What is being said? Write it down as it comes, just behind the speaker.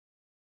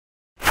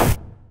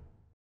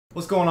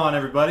What's going on,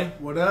 everybody?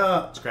 What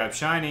up? Let's grab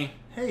shiny.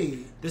 Hey.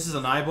 This is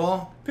an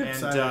eyeball, and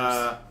this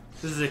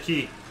is a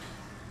key.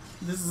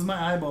 This is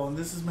my eyeball, and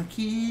this is my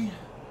key.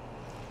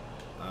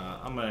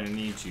 I'm gonna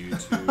need you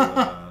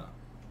to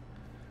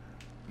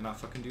not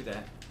fucking do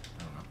that.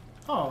 I don't know.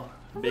 Oh,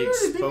 big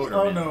spoder.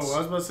 Oh no, I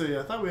was about to say.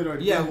 I thought we had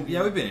already. Yeah,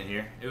 we've been in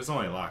here. It was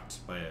only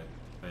locked by a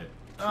key.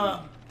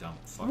 Dumb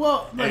fuck.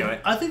 Well, like,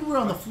 anyway, I think we're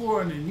on the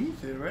floor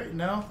underneath it, right?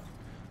 No,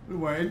 we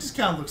weren't. It just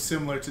kind of looks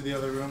similar to the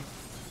other room.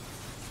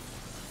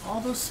 All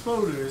those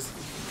spoders.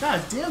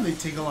 God damn, they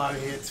take a lot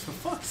of hits. For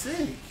fuck's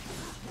sake.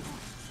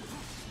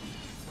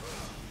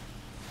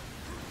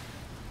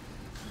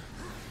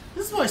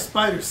 This is why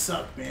spiders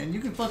suck, man.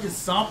 You can fucking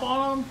stomp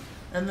on them,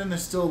 and then they're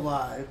still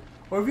alive.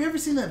 Or have you ever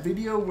seen that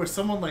video where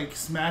someone, like,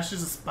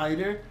 smashes a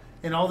spider,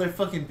 and all their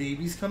fucking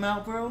babies come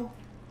out, bro?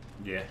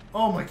 Yeah.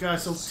 Oh my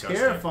god, so disgusting.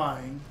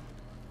 terrifying.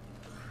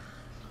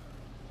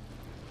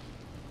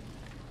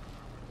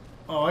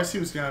 Oh, I see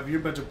what's going on. You're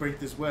about to break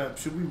this web.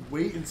 Should we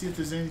wait and see if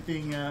there's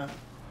anything, What are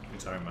you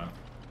talking about?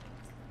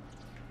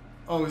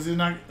 Oh, is it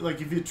not... Like,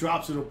 if it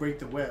drops, it'll break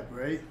the web,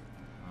 right?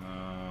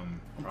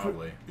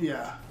 Probably.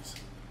 Yeah.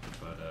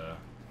 But,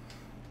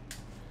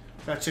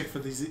 Gotta check for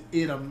these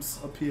items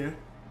up here.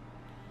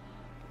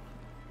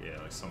 yeah,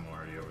 like some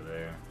already over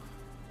there.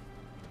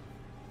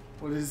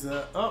 What is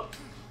that? Oh!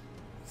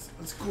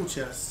 It's a cool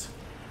chest.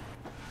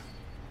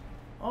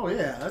 Oh,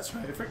 yeah, that's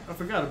right. I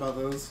forgot about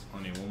those.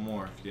 Only one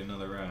more if you get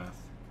another wrath.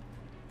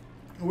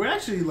 We're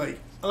actually, like,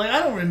 I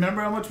don't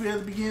remember how much we had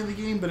at the beginning of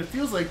the game, but it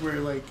feels like we're,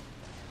 like,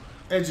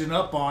 edging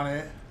up on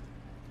it.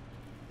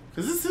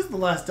 Because this is the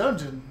last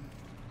dungeon,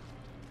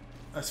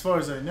 as far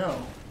as I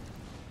know.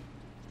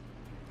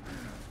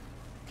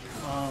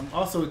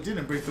 Also, it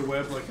didn't break the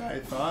web like I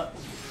had thought.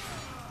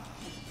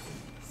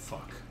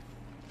 Fuck.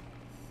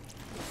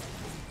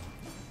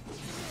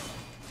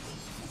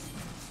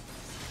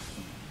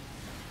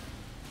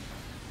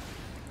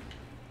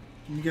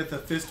 You get the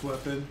fist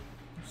weapon.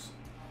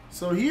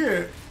 So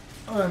here,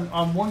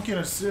 one can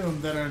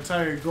assume that our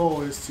entire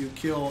goal is to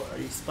kill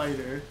a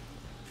spider.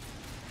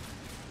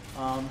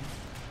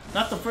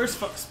 Not the first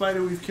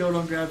spider we've killed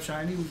on Grab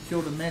Shiny. We've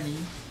killed a many.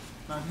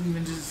 Not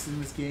even just in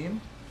this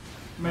game.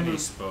 Many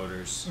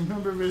spoders.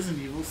 Remember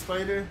Resident Evil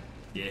spider?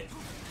 Yeah.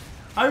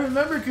 I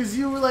remember because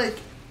you were like,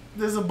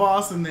 there's a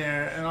boss in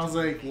there. And I was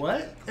like,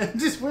 what? And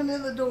just went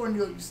in the door and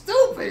you're like,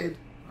 stupid!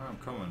 Oh, I'm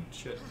coming.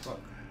 Shit. Fuck.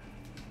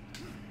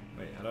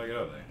 Wait, how do I get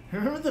over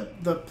there? Remember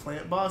the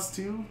plant boss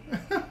too?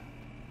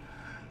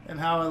 And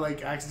how I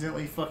like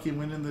accidentally fucking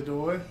went in the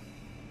door?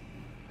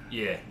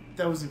 Yeah.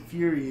 That was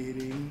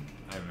infuriating.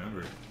 I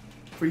remember.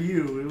 For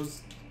you, it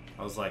was...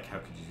 I was like, how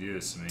could you do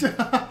this to me?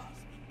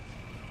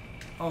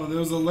 Oh, there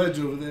was a ledge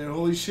over there.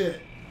 Holy shit.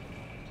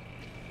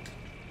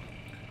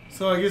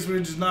 So I guess we were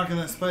just knocking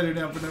that spider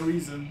down for no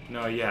reason.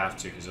 No, you have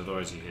to, because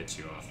otherwise he hits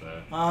you off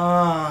that.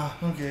 Ah,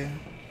 okay.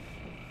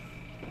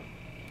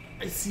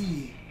 I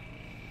see.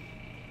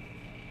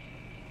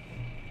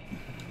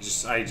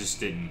 I just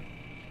didn't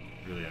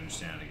really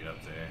understand how to get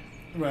up there.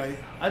 Right.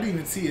 I didn't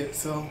even see it,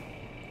 so...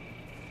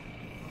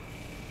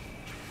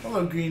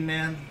 Hello, green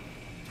man.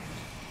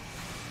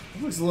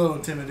 He looks a little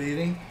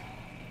intimidating.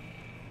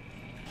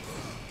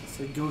 It's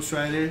a Ghost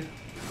Rider.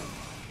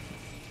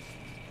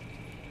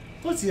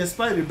 Plus he has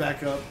spider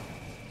backup.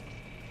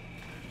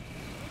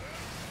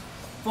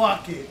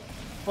 Fuck it.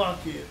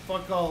 Fuck it.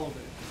 Fuck all of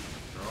it.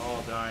 They're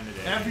all dying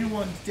today.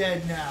 Everyone's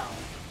dead now.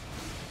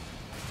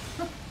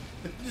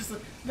 Just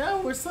like, no,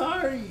 we're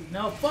sorry.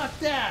 No, fuck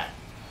that.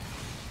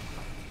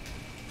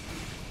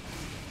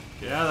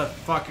 Get out of the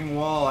fucking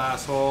wall,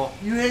 asshole.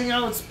 You hang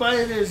out with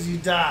spiders, you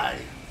die.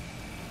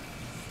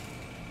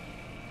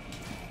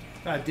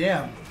 God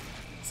damn.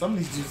 Some of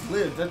these dudes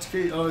live. That's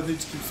crazy. Oh, they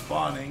just keep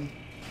spawning.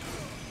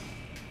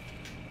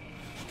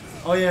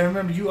 Oh yeah, I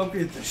remember you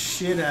upgraded the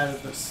shit out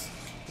of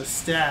the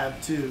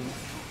stab too.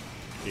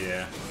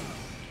 Yeah.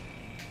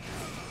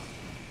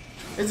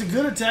 It's a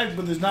good attack,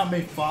 but there's not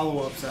many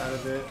follow-ups out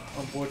of it,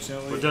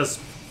 unfortunately. Well, it does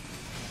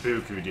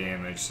buku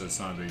damage, so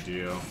it's not a big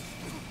deal.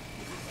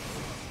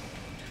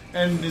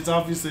 And it's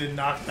obviously a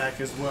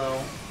knockback as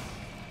well.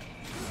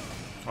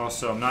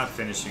 Also, I'm not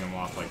finishing them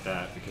off like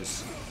that,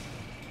 because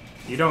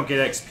you don't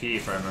get XP,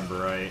 if I remember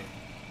right,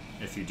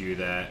 if you do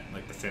that,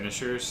 like the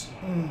finishers.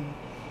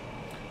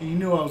 You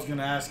knew I was going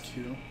to ask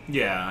you.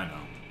 Yeah,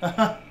 I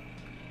know.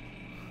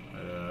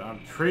 I'm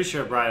pretty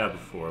sure I brought it up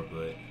before,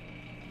 but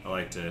I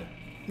like to...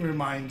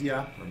 Remind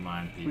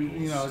people.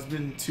 You know, it's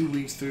been 2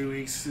 weeks, 3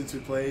 weeks since we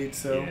played,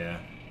 so... Yeah.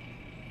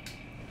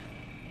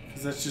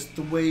 Because that's just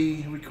the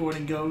way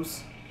recording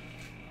goes.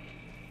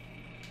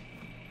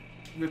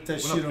 Rip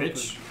that shit open.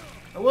 Bitch?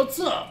 What's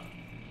up?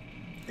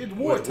 It's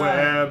wartime.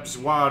 Webs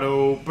wide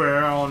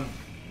open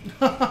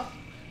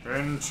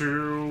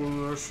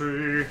into the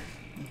sea.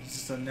 It's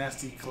just a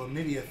nasty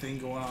chlamydia thing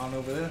going on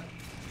over there.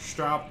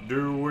 Stop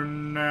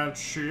doing that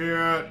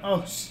shit.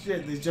 Oh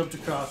shit, they jumped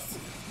across.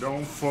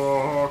 Don't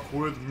fuck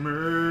with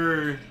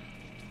me.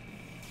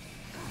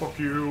 Fuck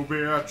you,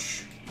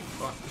 bitch.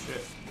 Fuck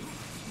shit.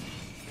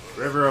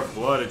 River of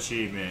Blood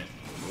achievement.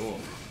 Cool.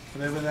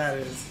 Whatever that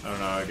is. I don't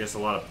know. I guess a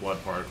lot of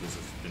blood particles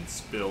have been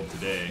spilled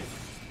today.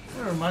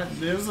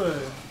 There was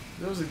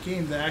a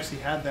game that actually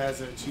had that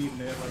as an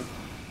achievement, like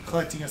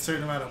collecting a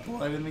certain amount of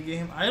blood in the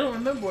game. I don't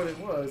remember what it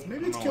was.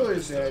 Maybe it's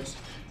Killer's Edge.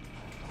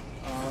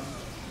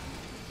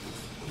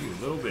 You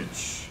little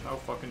bitch. How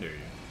fucking dare you?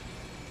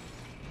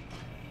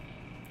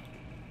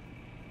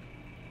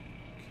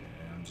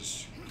 Okay, I'm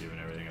just giving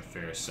everything a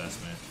fair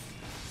assessment.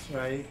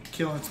 Right,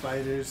 killing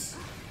spiders.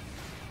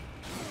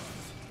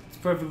 It's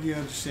perfectly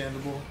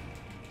understandable.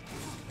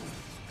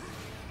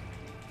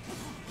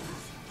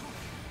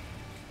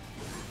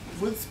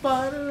 With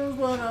spiders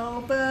wide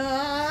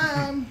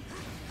open.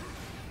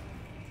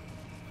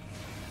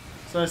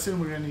 So I assume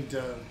we're gonna need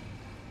to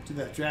do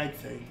that drag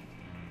thing,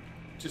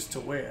 just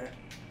to wear.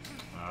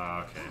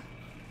 Okay.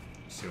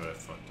 See what I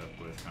fucked up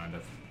with, kind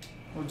of.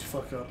 What'd you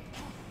fuck up?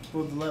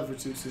 Pulled the lever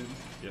too soon.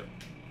 Yep.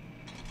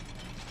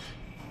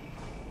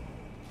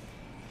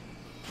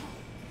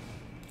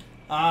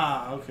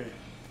 Ah, okay.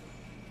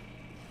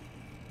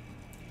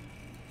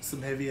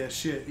 Some heavy ass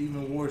shit.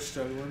 Even war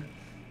struggling.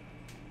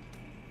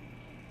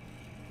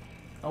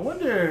 I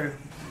wonder.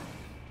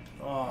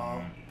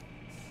 Oh.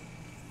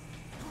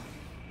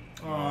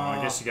 I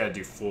guess you gotta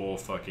do full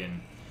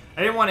fucking.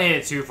 I didn't want to hit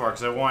it too far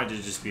because I wanted to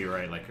just be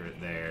right like right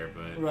there,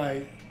 but.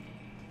 Right.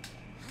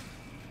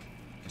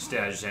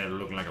 Instead, I just ended up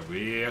looking like a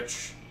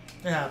bitch.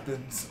 It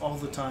happens all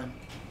the time.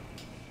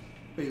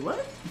 Wait,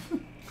 what?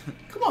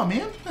 Come on,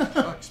 man. Fuck,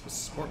 you're supposed to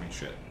support me,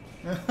 shit.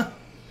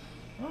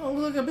 I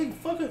look like a big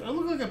fucking. I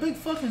look like a big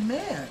fucking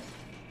man.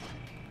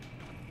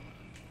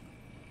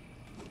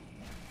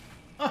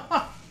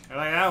 I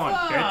like that one,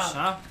 bitch,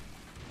 huh?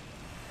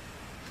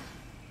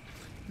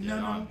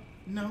 No,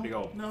 Big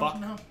old no, fuck.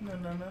 no.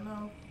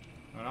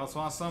 Anyone else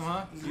want some,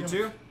 huh? You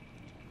too?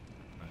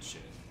 Oh,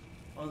 shit.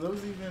 Are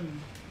those even...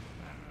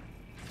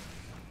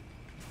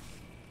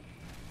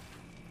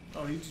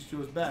 Oh, he just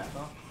goes back,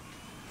 huh?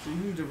 So you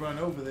need to run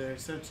over there,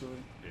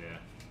 essentially. Yeah.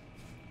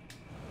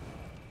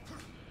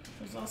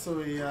 There's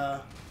also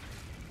a,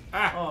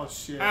 Ah! Oh,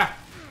 shit. Ah!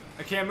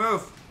 I can't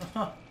move!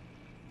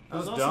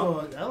 There's was also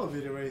an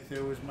elevator right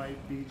there, which might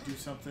do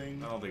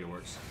something. I don't think it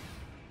works.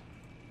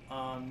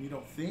 You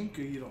don't think,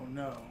 or you don't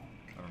know?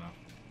 I don't know.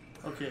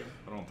 Okay.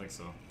 I don't think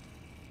so.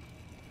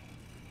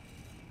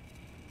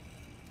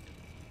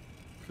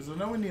 Because I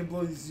know we need to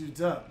blow these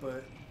dudes up,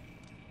 but...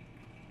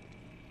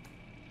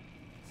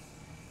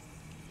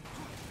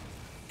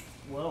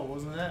 Well,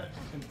 wasn't that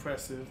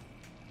impressive?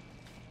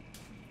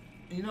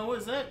 You know what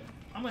is that?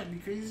 I might be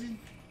crazy. I'm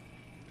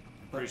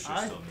pretty sure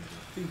I still need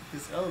it. think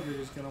this elevator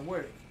is going to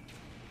work.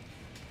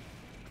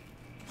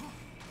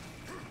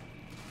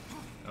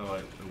 Oh,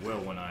 it will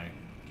when I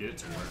get it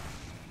to work.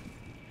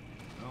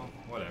 Oh,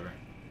 whatever.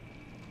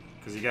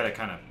 Because you gotta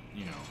kind of,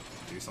 you know,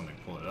 do something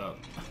to pull it up.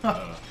 So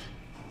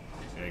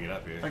you gotta get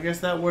up here. I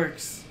guess that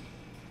works.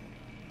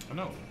 I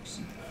know it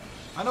works.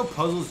 I know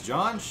puzzles,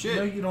 John. Shit.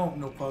 No, you don't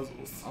know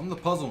puzzles. I'm the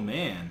puzzle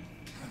man.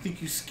 I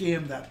think you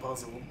scammed that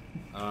puzzle.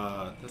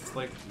 That's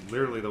like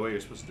literally the way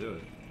you're supposed to do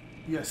it.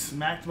 You got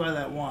smacked by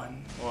that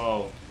one.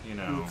 Well, you You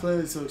know. were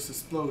clearly supposed to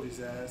explode his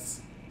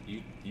ass.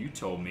 You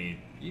told me.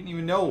 You didn't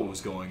even know what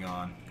was going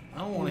on. I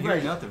don't want to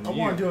hear nothing from I you.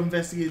 wanted to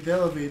investigate the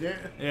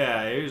elevator.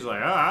 Yeah, he was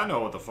like, I know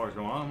what the fuck's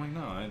going on. I'm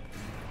like, no.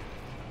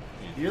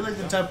 You're like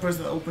the type of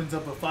person that opens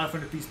up a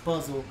 500-piece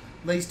puzzle,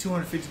 lays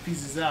 250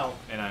 pieces out,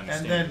 And I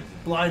understand. and then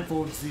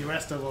blindfolds the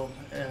rest of them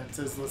and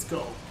says, let's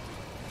go.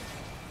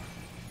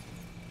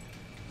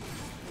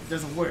 It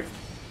doesn't work.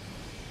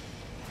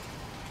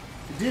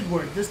 It did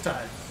work this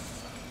time.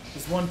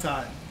 This one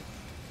time.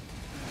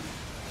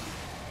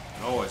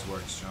 It always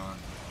works, John.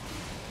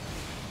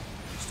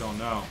 Just don't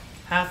know.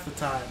 Half the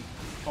time.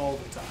 All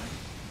the time.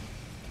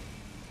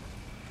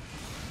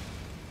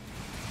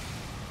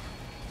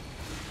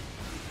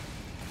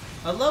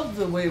 I love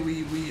the way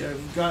we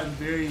have gotten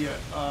very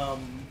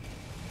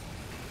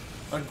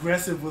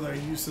aggressive with our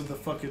use of the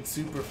fucking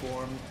super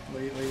form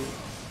lately.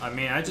 I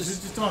mean, I We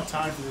just don't have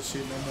time for this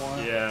shit no more.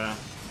 Yeah.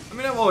 I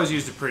mean, I've always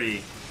used it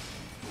pretty,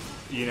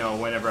 you know,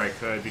 whenever I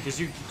could, because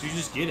you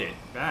just get it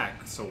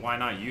back, so why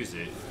not use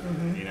it,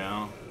 you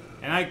know?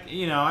 And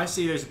I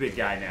see there's a big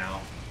guy now.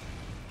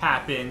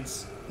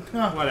 Happens.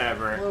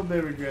 Whatever. A little bit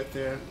of regret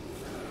there.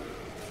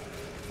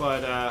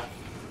 But,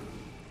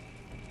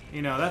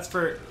 you know, that's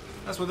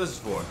what this is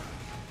for.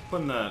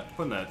 Putting the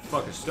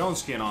fucking stone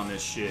skin on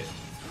this shit.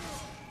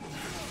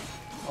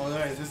 Oh,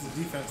 alright, this is a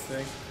defense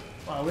thing.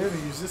 Wow, we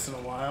haven't used this in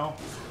a while.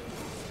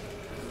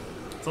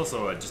 It's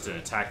also just an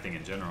attack thing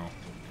in general.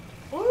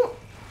 Ooh!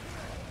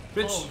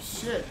 Bitch. Oh,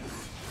 shit.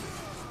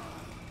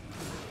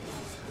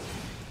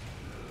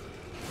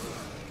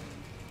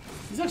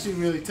 He's actually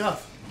really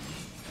tough.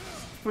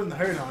 He's putting the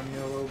hurt on you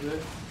a little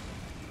bit.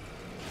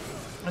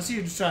 I see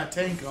you just trying to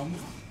tank him.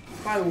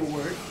 Probably will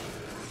work.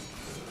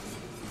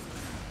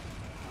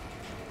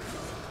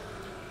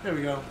 There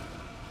we go.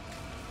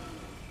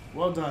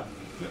 Well done.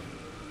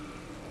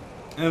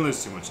 I didn't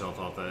lose too much health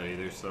off that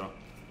either, so.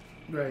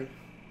 Right.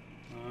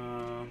 Look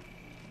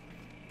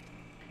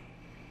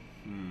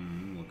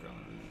around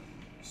the room.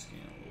 Scan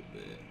a little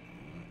bit.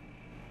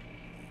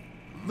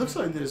 Looks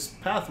like there's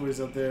pathways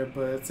up there,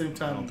 but at the same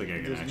time, I don't think I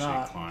can there's actually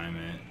not. climb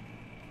it.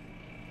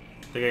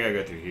 I think I gotta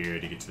go through here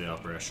to get to the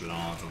upper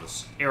echelons of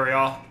this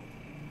area.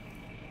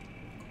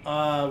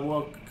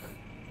 Well,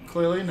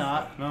 clearly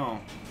not. No.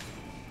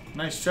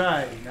 Nice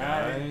try,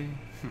 guy.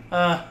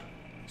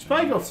 Should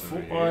probably go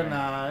for.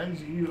 Nah,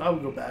 I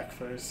would go back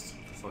first.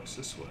 What the fuck's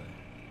this way?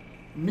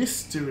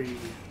 Mystery.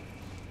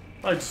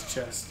 Probably just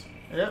chest.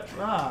 Yep.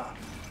 Okay.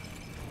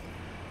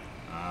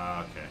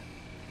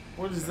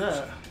 What is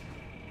that?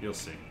 You'll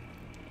see.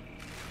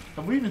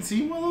 Have we even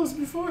seen one of those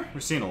before?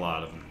 We've seen a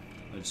lot of them.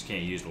 I just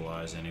can't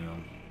utilize any of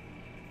them.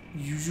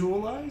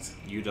 Usualize?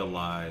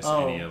 Utilize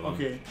Oh, any of them.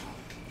 okay.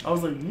 I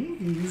was like, you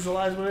can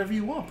usualize whatever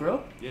you want,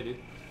 bro. Yeah, dude.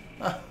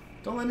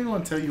 Don't let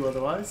anyone tell you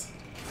otherwise.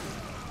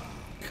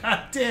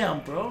 God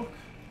damn, bro.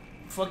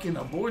 Fucking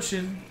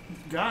abortion.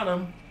 Got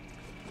him.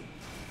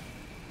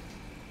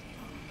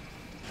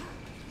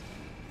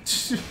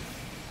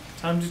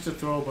 Time just to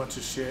throw a bunch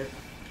of shit.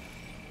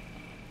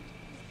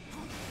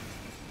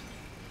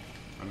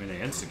 I mean, they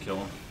insta-kill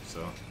them,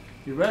 so...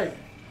 You're right.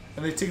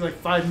 And they take like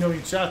 5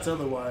 million shots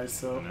otherwise,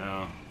 so...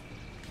 No.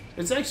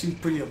 It's actually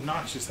pretty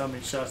obnoxious how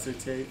many shots they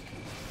take.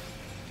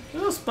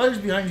 There are those spiders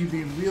behind you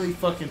being really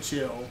fucking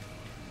chill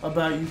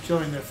about you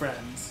killing their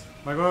friends.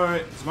 Like,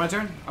 alright, it's my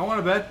turn. I want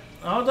a bed.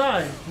 I'll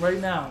die right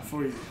now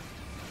for you.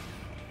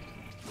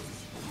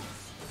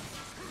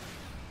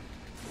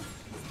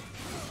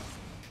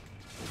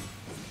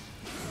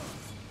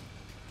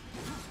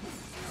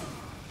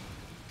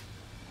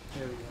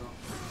 There we go.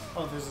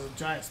 Oh, there's a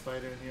giant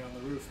spider in here on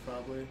the roof,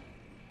 probably.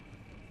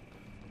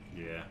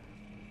 Yeah.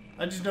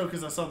 I just know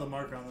because I saw the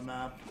marker on the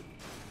map.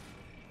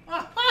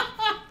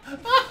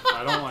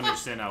 I don't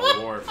understand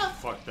how War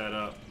fucked that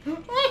up.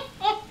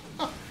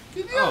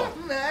 Can you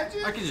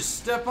imagine? I can just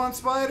step on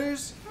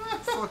spiders?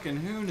 Fucking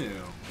who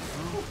knew?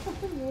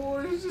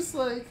 War is just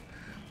like,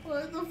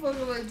 what the fuck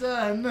have I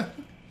done?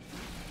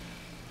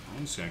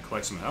 I'm just gonna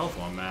collect some health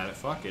while I'm at it.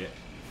 Fuck it.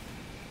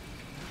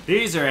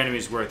 These are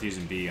enemies worth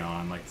using B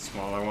on, like the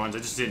smaller ones. I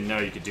just didn't know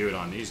you could do it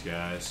on these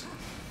guys.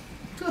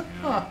 You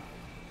know?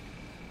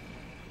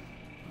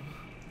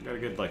 Got a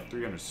good like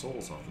 300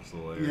 souls off this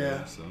little area,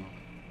 Yeah. so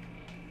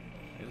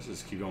I guess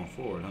just keep going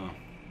forward, huh?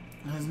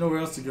 There's nowhere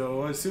else to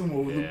go. I assume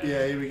we'll loop.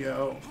 Yeah, here we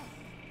go.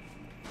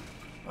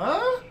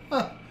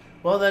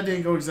 Well, that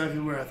didn't go exactly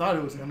where I thought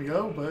it was gonna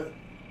go, but.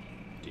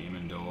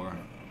 Demon door.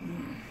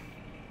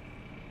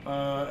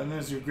 And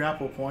there's your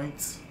grapple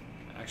points.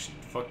 Actually,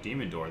 fuck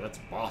demon door. That's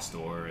boss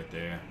door right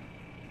there.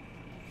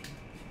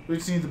 We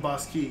just need the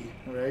boss key,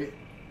 right?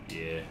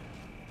 Yeah.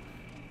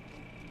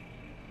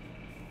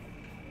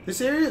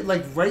 This area,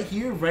 like right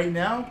here, right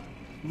now,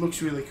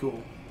 looks really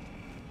cool.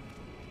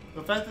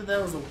 The fact that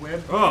that was a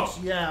web page,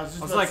 yeah, I was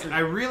just like, I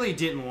really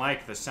didn't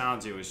like the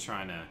sounds it was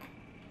trying to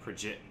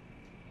project.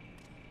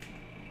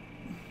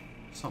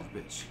 Son of a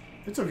bitch.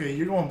 It's okay,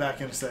 you're going back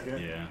in a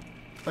second. Yeah.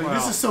 Like, well,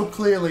 this is so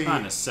clearly...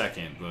 Not in a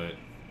second, but...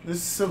 This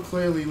is so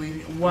clearly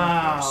leading...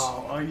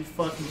 Wow, are you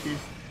fucking kidding?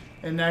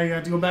 And now you're going to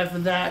have to go back to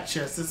that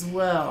chest as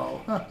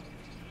well. Huh.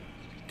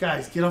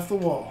 Guys, get off the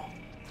wall.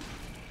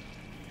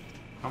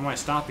 How am I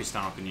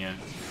stomping you?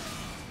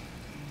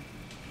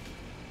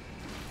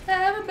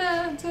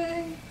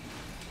 Adamantine.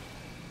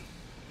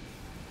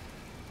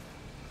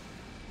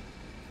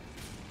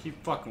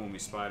 Keep fucking with me,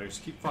 spiders.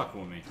 Keep fucking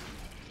with me.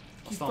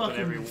 I'll Keep stomp at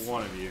fucking every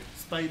one of you.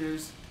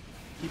 Spiders.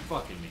 Keep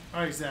fucking me.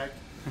 Alright, Zach.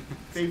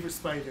 Favorite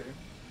spider?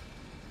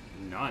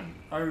 None.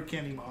 Iron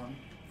Canopy Dungeon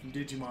from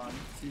Digimon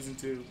Season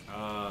 2.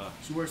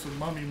 She works with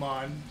Mummymon.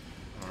 I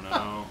don't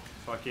know.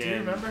 Fucking... Do you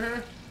remember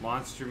her?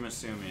 Monster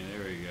Masumi.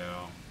 There we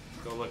go.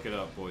 Go look it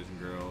up, boys and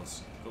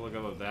girls. Go look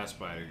up that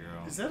spider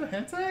girl. Is that a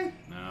hentai?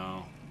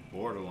 No.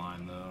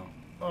 Borderline, though.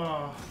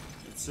 Oh.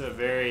 It's a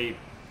very...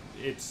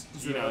 It's,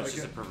 you know, like it's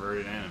just a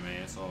perverted anime.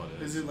 That's all it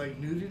is. Is it like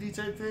nudity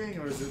type thing?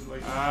 Or is it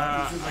like...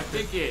 I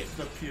think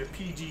the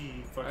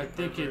PG fucking I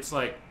think pervert? it's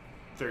like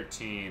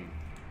 13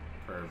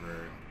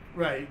 pervert.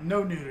 Right.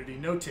 No nudity.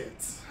 No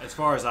tits. As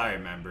far as I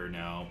remember,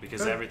 no.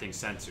 Because everything's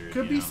censored,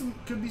 Could you be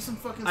know. some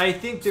fucking... I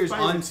think there's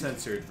spider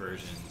uncensored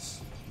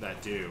versions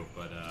that do,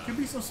 but... Could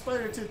be some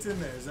spider tits in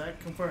there. Zach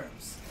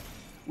confirms.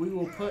 We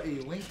will put a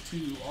link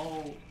to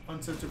all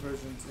uncensored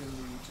versions in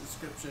the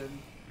description.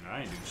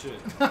 I ain't doing shit.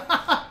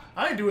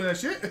 I ain't doing that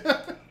shit.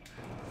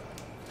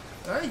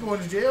 I ain't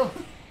going to jail.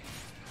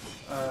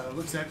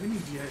 Looks like we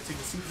need you to take a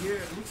seat here.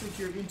 It looks like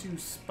you're into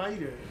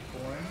spider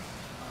porn.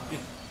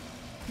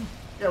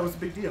 Yeah, what's the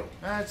big deal?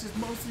 It's just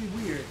mostly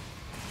weird.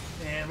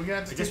 And we're gonna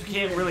have to I guess we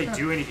can't really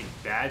do anything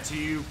bad to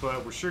you,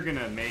 but we're sure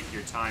gonna make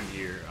your time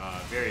here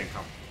very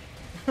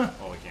uncomfortable.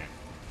 All we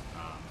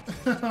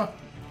can.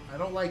 I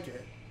don't like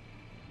it.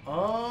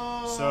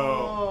 Oh.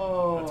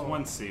 So that's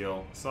one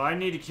seal. So I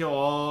need to kill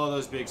all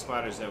those big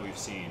spiders that we've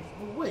seen.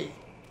 Well, wait.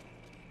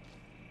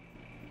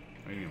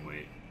 What do you mean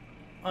wait?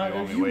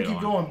 You can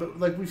keep going, but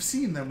like we've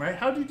seen them, right?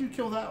 How did you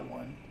kill that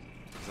one?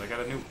 Because I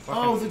got a new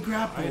fucking the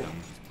grapple. item.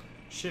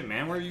 Shit,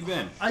 man, where have you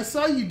been? I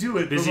saw you do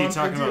it. Busy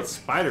talking about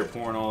spider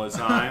porn all the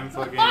time.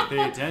 Fucking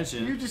pay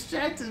attention. You're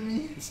distracting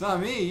me. It's not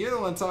me. You're the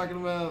one talking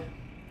about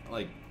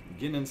like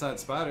Getting inside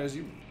spiders,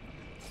 you...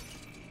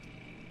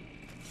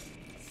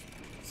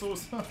 So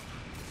what's up?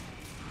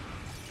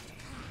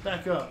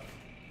 Back up.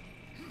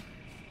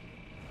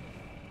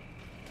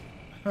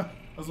 That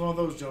was one of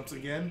those jumps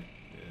again.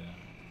 Yeah.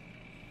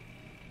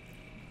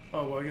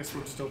 Oh, well, I guess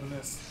we'll just open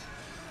this.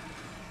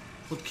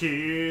 With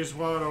keys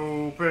wide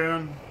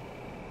open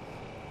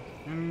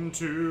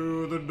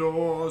into the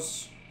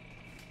doors.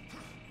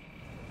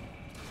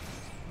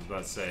 I was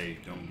about to say,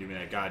 don't give me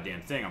that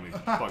goddamn thing. I'm gonna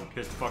be fucking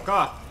pissed the fuck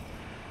off.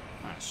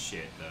 Ah,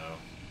 shit, though.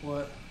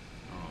 What?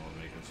 Oh, what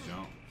make us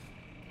jump?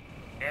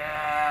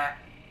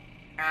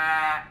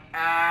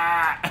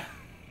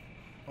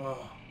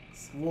 Oh,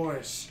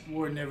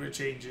 war never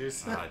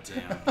changes. Ah,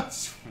 damn.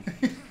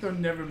 They'll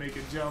never make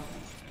a jump.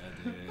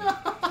 Yeah, dude.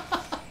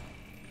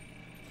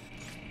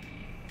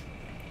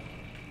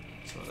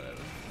 It's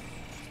whatever.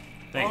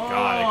 Thank God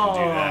I can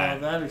do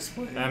that. That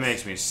explains. That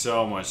makes me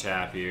so much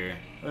happier.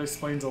 That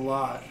explains a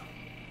lot.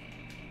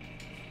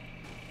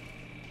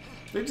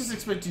 They just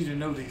expect you to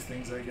know these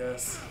things, I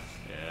guess.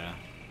 Yeah.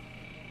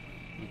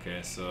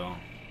 Okay, so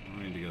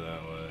I need to go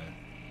that way.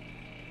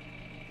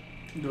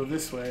 Go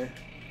this way.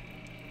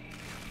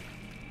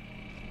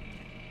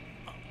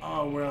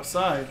 Oh, we're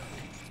outside.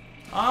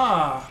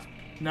 Ah!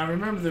 Now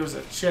remember there was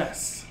a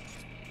chest.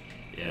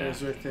 Yeah. It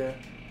was right there.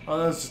 Oh,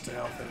 that was just a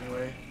health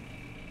anyway.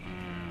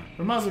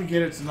 We might as well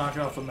get it to knock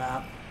it off the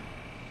map.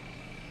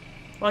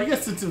 Well, I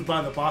guess since it was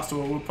by the boss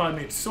door, it would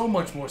probably make so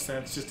much more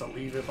sense just to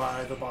leave it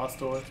by the boss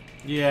door.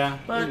 Yeah,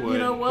 But it would, you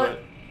know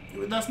what?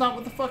 That's not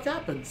what the fuck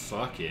happens.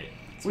 Fuck it.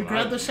 We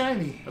grab the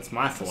shiny. That's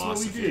my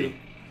philosophy. That's what we do.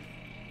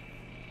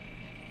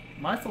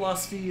 My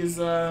philosophy is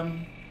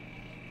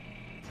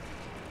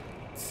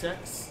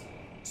sex,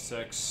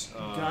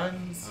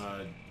 guns,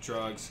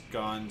 drugs,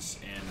 guns,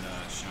 and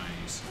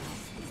shinies.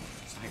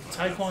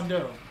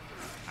 Taekwondo.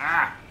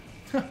 Ah!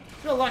 Got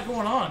a lot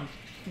going on.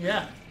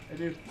 Yeah, I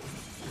do.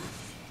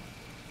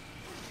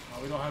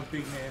 Oh, we don't have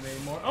big man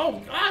anymore.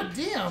 Oh, god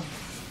damn!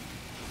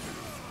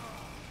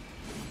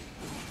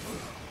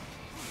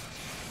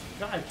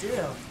 God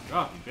damn.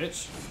 Drop you,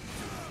 bitch.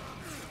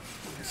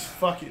 Just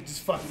fuck it.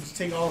 Just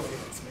take all the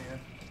hits, man.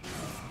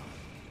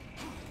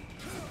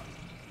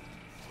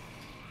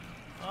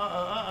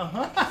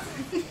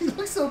 He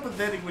looks so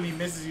pathetic when he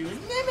misses you.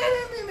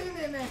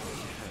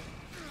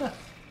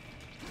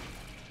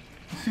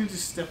 You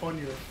just step on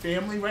your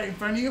family right in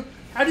front of you.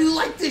 How do you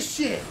like this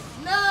shit?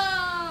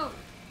 No!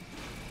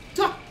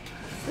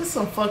 This is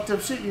some fucked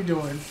up shit you're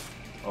doing.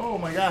 Oh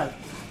my god.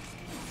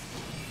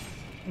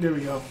 There we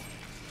go.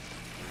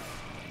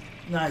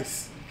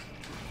 Nice.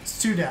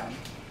 It's 2 down.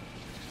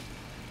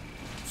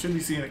 Should be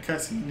seeing a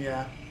cutscene,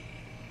 yeah.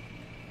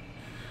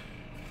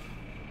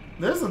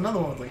 There's another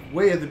one like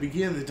way at the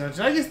beginning of the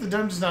dungeon. I guess the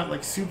dungeon's not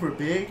like super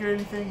big or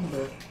anything,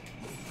 but...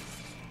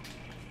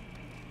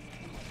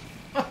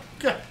 Oh,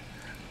 God.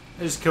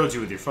 I just killed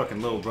you with your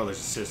fucking little brothers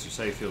and sisters.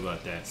 How you feel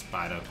about that,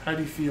 Spider? How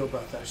do you feel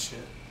about that shit?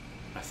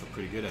 I feel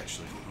pretty good,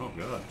 actually. Oh,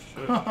 God.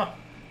 Shit.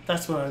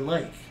 That's what I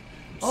like.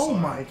 Oh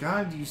my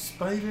god, you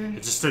spider.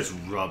 It just starts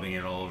rubbing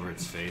it all over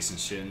its face and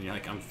shit, and you're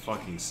like, I'm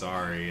fucking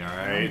sorry,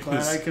 alright? I'm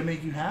glad I could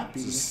make you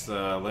happy. Just,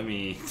 let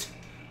me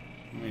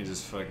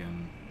just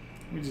fucking...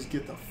 Let me just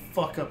get the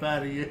fuck up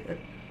out of here.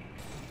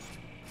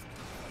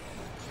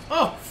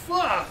 Oh,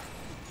 fuck!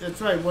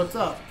 That's right, what's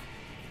up?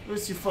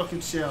 Where's your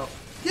fucking shell?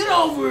 Get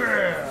over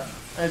here!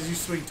 As you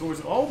swing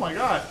towards it. Oh my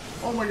god!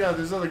 Oh my god,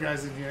 there's other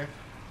guys in here.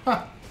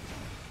 Huh.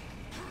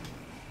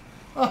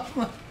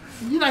 Oh,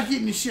 you're not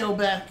getting your shell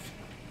back.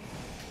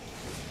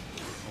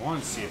 I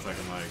want to see if I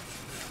can, like...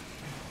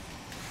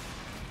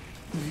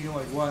 You can,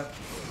 like, what?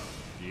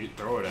 You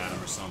throw it at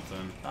him or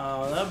something.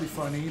 That'd be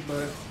funny,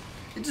 but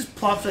it just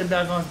plops right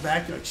back on his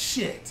back. You're like,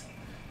 shit.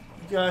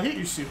 You gotta hit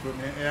your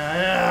Superman.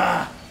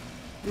 Yeah.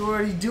 You were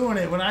already doing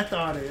it when I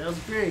thought it. That was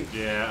great.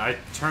 Yeah, I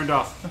turned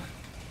off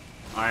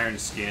Iron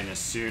Skin as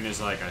soon as,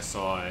 like, I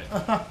saw it.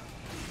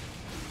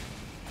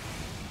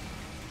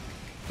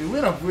 It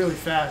went up really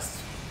fast.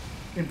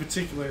 In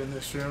particular in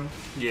this room.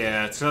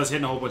 Yeah, it's because I was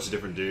hitting a whole bunch of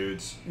different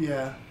dudes.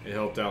 Yeah. It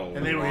helped out a lot.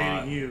 And they were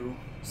hitting you.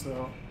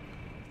 So,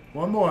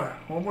 one more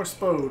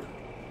spode.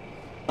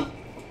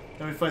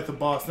 Then we fight the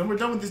boss. Then we're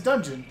done with this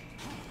dungeon.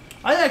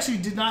 I actually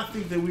did not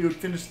think that we would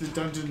finish this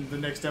dungeon the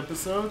next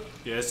episode.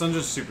 Yeah, this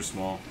dungeon's super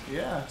small.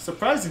 Yeah,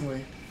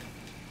 surprisingly.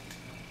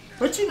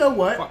 But you know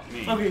what? Fuck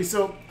me. Okay,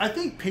 so I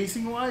think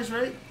pacing-wise,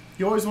 right?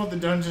 You always want the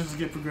dungeons to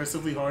get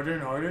progressively harder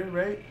and harder,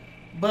 right?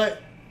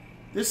 But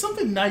there's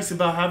something nice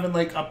about having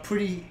like a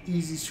pretty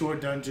easy short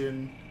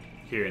dungeon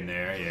here and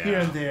there, yeah. Here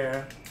and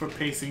there for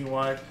pacing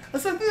wise. I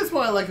think that's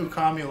why I like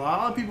Okami a lot.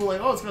 A lot of people are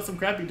like, oh, it's got some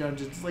crappy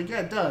dungeons. It's like, yeah,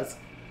 it does.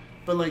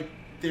 But like,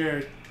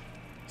 they're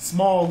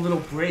small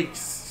little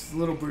breaks,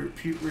 little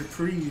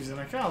reprieves, and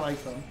I kind of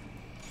like them.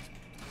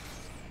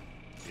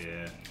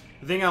 Yeah.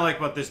 The thing I like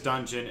about this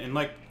dungeon, and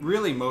like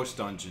really most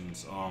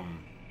dungeons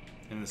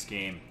in this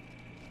game,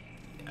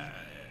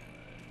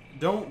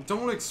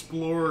 don't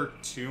explore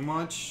too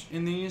much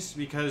in these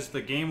because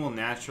the game will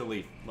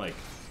naturally like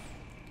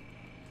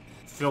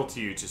filter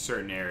you to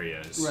certain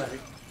areas. Right.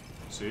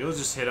 So you'll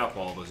just hit up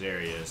all those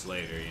areas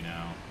later, you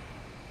know.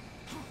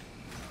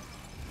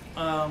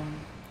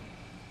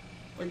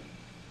 Like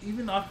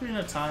even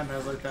Ocarina of Time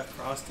has like that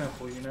frost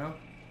temple, you know,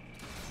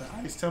 the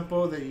ice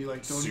temple that you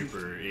like don't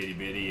super itty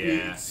bitty,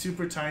 yeah. It's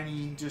super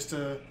tiny, just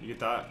to. You get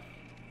that,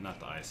 not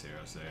the ice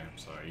arrows there. I'm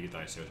sorry, you get the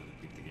ice arrows to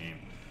beat the game.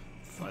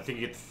 I think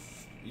you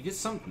get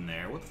something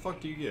there. What the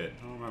fuck do you get?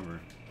 I don't remember.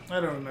 I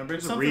don't remember.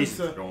 There's a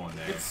reason for going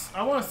there.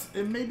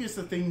 Maybe it's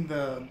the thing,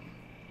 the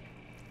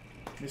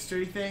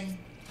mystery thing.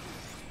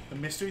 The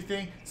mystery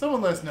thing.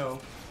 Someone let us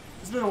know.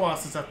 It's been a while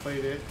since I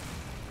played it.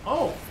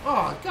 Oh,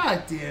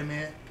 god damn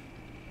it.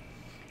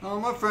 Oh,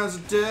 my friends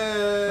are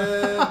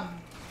dead.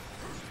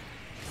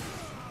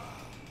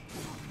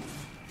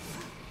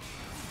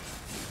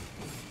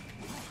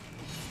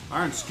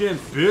 Iron skin,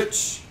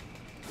 bitch.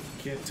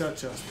 Can't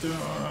touch us.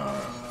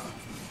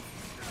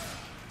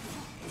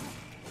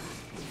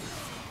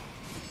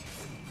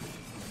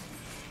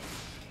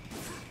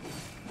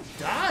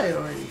 Die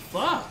already,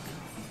 fuck.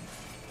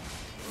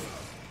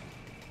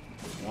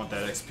 I want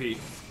that XP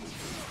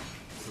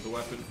for the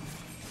weapon.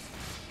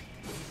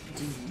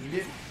 Do you need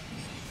it?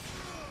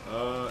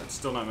 It's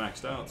still not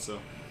maxed out, so.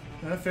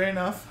 Fair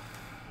enough.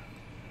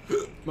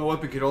 My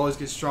weapon could always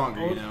get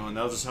stronger, you know, and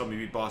that'll just help me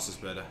beat bosses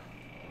better.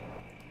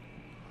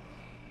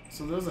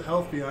 So there's a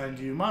health behind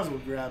you. Might as well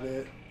grab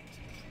it.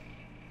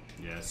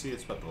 Yeah, see,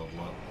 it's about to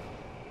level up.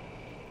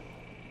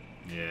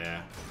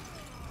 Yeah.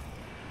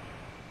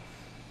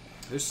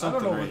 There's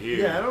something right here.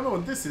 Yeah, I don't know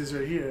what this is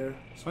right here.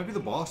 This might be the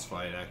boss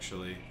fight,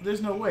 actually.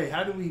 There's no way.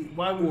 How do we?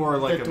 Why would? Or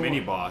like a mini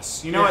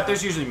boss. You know what?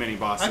 There's usually mini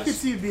bosses. I could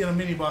see it being a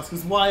mini boss,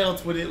 because why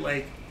else would it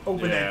like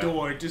open that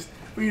door just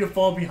for you to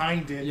fall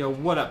behind it? Yo,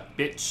 what up,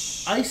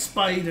 bitch? Ice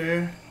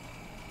spider.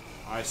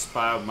 I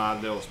spied my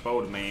little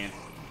spider man.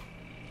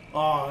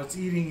 Oh, it's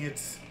eating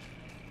its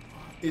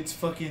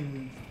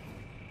fucking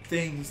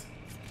things.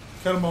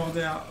 Cut them all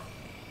down.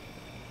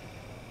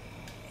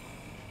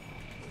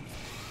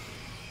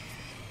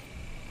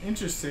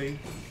 Interesting.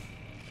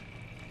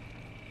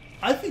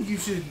 I think you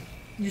should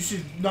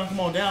knock them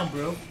all down,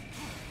 bro.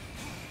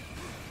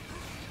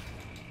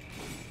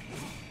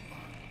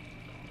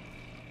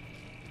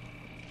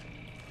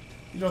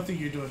 You don't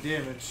think you're doing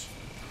damage?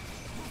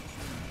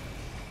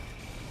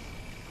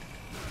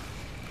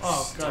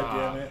 Oh, Stop.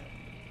 God damn it.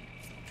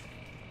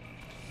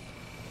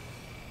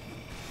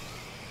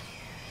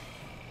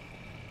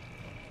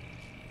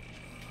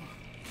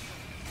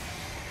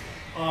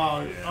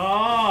 Oh,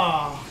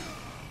 yeah.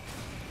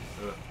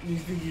 You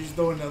think you just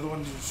throw another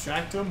one to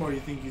distract him, or you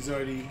think he's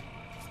already...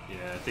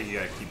 Yeah, I think you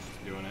gotta keep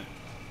doing it.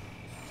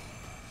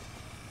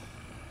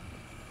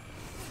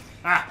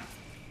 Ah!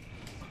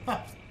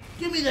 Ha!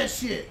 Give me that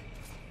shit!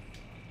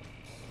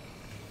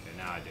 Okay,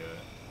 now I do it.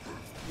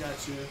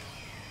 Gotcha.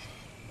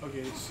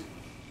 Okay,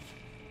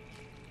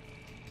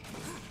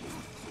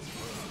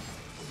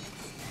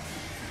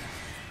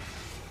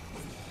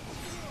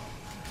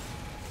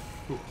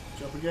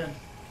 jump again.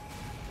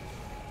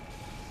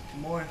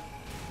 More.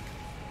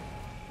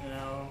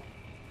 Now,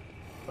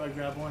 probably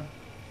grab one.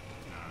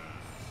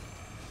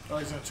 Oh,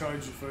 he's gonna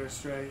charge you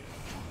first, right?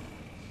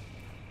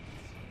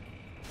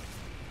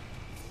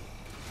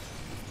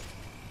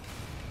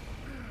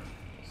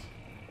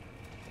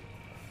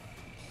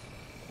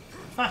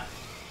 Ha!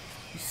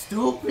 You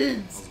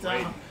stupid!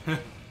 Stop! It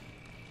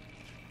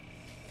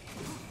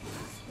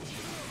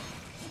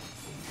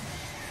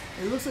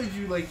looks like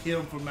you like hit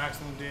him for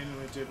maximum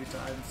damage every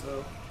time,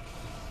 so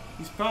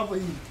he's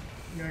probably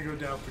gonna go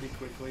down pretty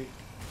quickly.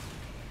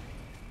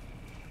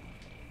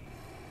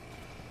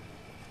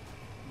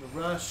 The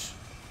rush.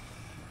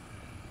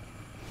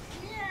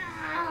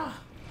 Yeah.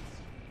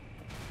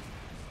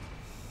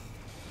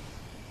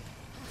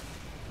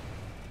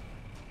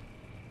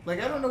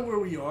 Like, I don't know where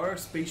we are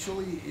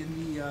spatially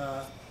in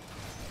the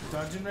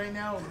dungeon right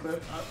now,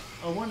 but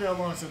I wonder how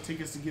long it's gonna take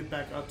us to get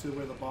back up to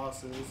where the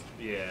boss is.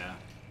 Yeah.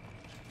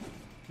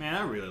 Man,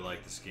 I really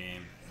like this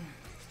game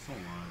so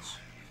much.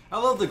 I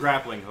love the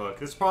grappling hook.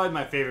 It's probably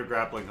my favorite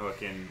grappling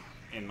hook in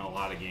a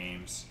lot of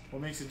games.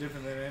 What makes it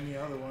different than any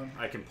other one?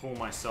 I can pull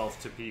myself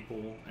to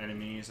people,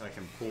 enemies. I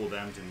can pull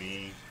them to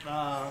me.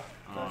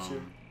 Gotcha.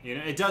 You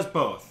know, it does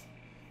both,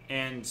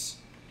 and it's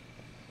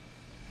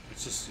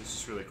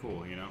just really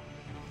cool. You know,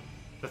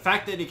 the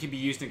fact that it can be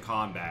used in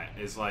combat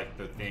is like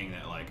the thing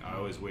that like I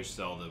always wish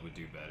Zelda would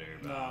do better.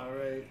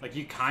 Right. Like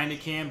you kind of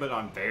can, but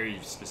on very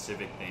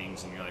specific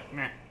things, and you're like,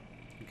 meh,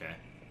 okay.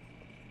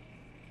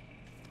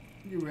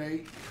 You're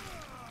right.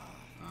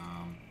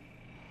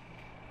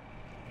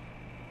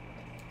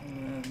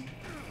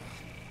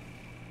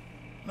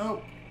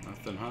 Nope.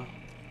 Nothing, huh?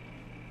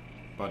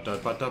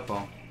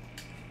 Ba-da-ba-da-bong.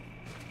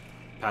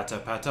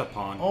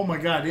 Pata-pata-pon. Oh my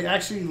god, it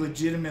actually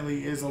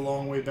legitimately is a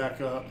long way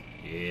back up.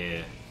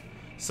 Yeah.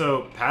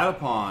 So,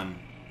 Patapon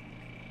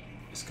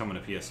is coming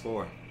to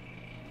PS4.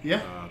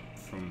 Yeah.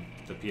 From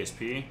the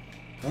PSP.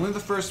 Only the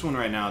first one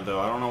right now,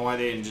 though. I don't know why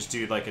they didn't just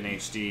do like an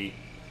HD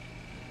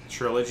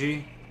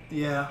trilogy.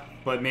 Yeah.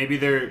 But maybe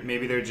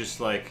they're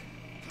just like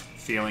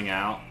feeling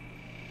out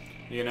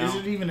You know? Is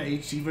it even an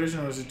HD version,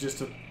 or is it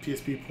just a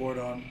PSP port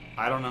on?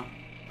 I don't know.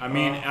 I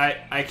mean,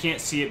 I can't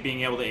see it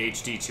being able to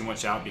HD too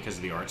much out because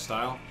of the art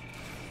style.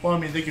 Well, I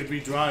mean, they could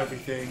redraw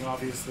everything,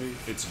 obviously.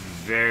 It's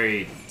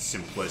very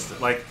simplistic.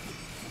 Like,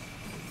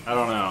 I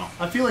don't know.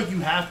 I feel like you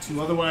have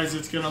to, otherwise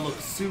it's gonna look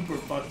super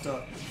fucked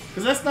up.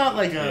 Because that's not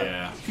like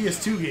a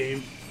PS2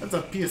 game. That's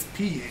a PSP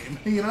game,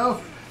 you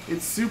know?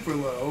 It's super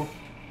low.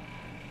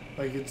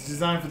 Like, it's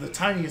designed for the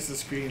tiniest of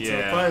screens, so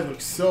it probably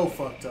looks so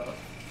fucked up.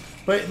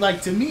 But,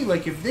 like, to me,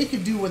 like, if they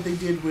could do what they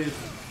did with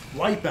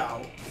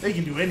Wipeout, they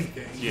can do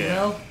anything, you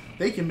know?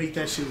 They can make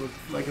that shit look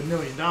like $1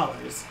 million.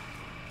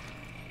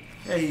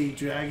 Hey,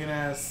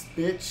 dragon-ass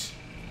bitch.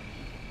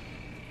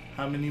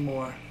 How many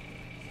more?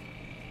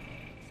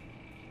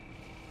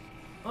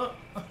 Oh,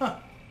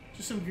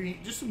 just some green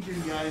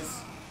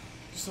guys.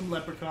 Just some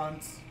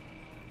leprechauns.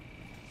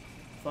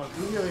 Fuck,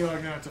 we really are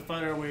gonna have to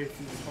fight our way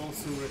through the whole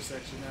sewer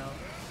section now.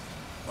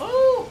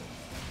 Oh!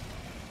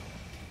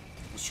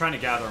 I was trying to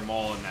gather them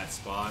all in that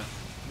spot.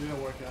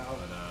 Didn't work out.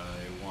 But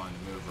they wanted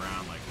to move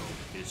around like little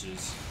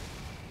bitches.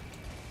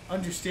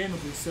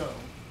 Understandably so.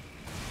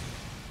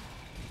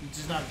 Which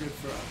is not good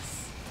for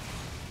us.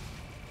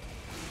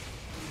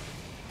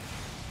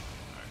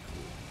 Alright,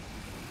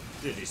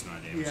 cool. Did a decent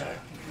amount of damage there.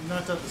 Yeah,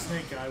 knocked out the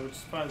snake guy, which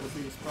is probably the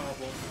biggest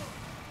problem.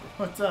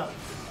 What's up?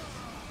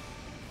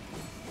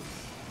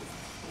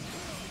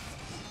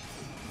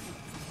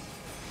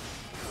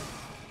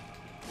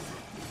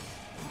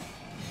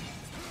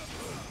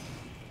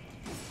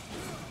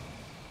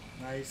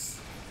 Nice.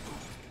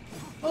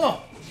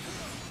 Oh!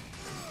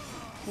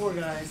 Poor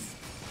guys.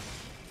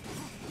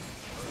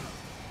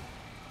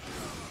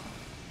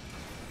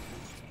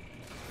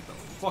 Get the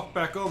fuck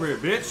back over here,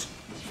 bitch!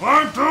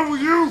 I'm done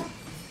with you!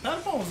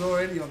 That phone was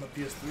already on the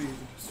PS3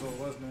 store,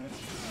 wasn't it?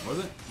 Was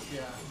it?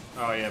 Yeah.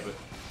 Oh yeah, but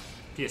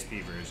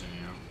PSP version,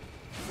 you know.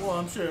 Well,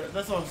 I'm sure.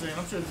 That's what I'm saying.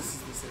 I'm sure this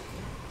is the same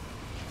thing.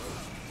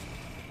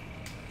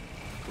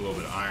 A little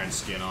bit of iron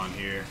skin on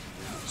here,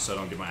 so I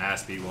don't get my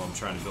ass beat while I'm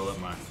trying to build up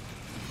my...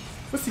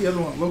 What's the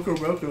other one? Loco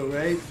Roco,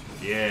 right?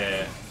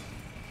 Yeah.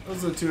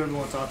 Those are the two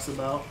everyone talks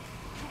about.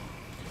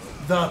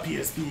 The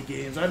PSP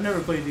games. I've never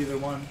played either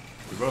one.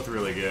 They're both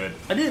really good.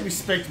 I didn't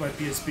respect my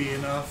PSP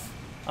enough.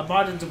 I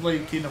bought it to play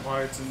Kingdom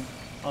Hearts, and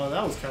oh,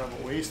 that was kind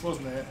of a waste,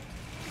 wasn't it?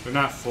 They're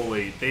not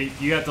fully...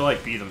 You have to,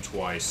 like, beat them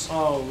twice.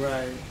 Oh,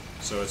 right.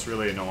 So it's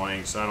really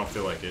annoying, so I don't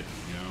feel like it,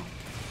 you know.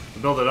 To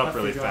build it up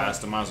really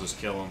fast, I might as well just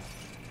kill them.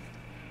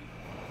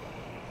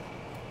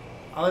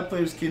 All I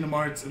played was Kingdom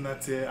Hearts, and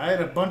that's it. I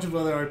had a bunch of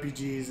other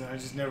RPGs, and I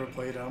just never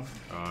played them.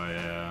 Oh,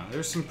 yeah.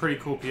 There's some pretty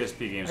cool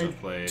PSP games I've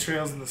played.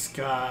 Trails in the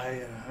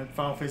Sky, and I had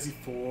Final Fantasy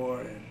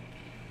IV, and...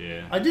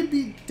 Yeah. I did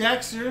beat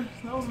Daxter.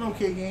 That was an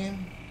okay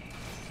game.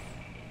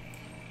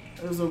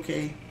 It was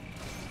okay.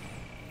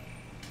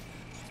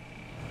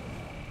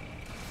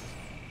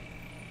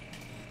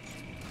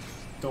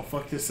 Don't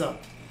fuck this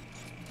up.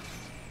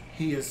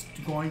 He is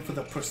going for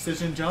the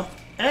precision jump,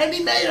 and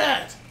he made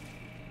it!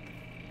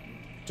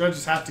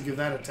 Judges have to give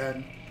that a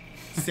 10.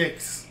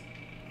 6.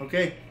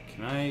 Okay?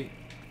 Can I...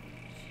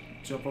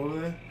 Jump over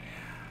there?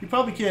 You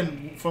probably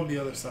can from the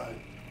other side.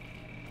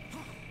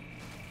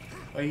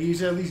 Like, you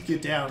should at least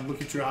get down,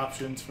 look at your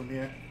options from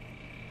here.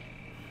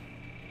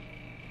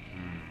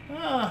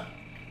 Ah.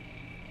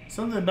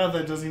 Something about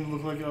that doesn't even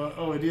look like a...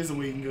 Oh, it is a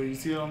way you can go. You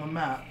see it on the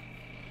map.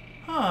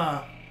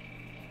 Huh.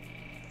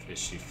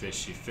 Fishy,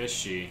 fishy,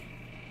 fishy.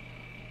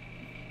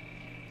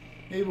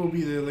 Maybe we'll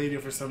be there later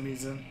for some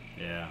reason.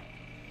 Yeah.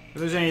 If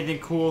there's anything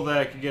cool that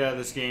I could get out of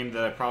this game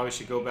that I probably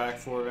should go back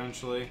for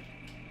eventually,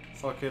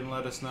 fucking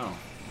let us know.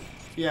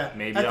 Yeah.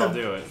 Maybe I'll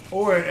do it.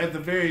 Or at the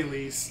very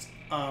least...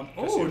 oh,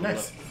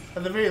 nice. Look.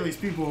 At the very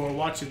least, people who are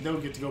watching, they'll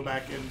get to go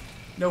back and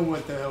know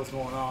what the hell's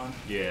going on.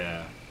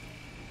 Yeah.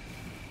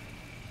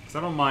 Because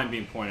I don't mind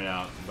being pointed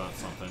out about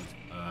something.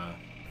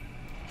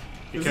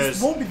 Because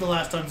this won't be the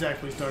last time Zach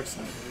plays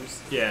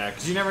Darksiders. Yeah,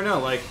 because you never know.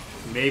 Like,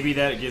 maybe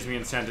that gives me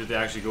incentive to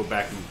actually go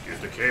back and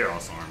get the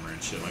Chaos armor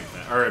and shit like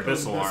that. Or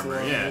Abyssal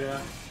armor,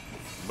 yeah.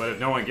 But if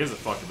no one gives a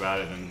fuck about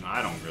it, then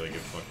I don't really give a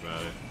fuck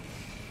about it.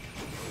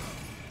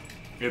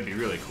 It'd be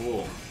really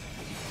cool.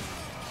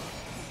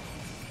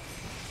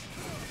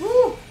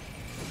 Woo!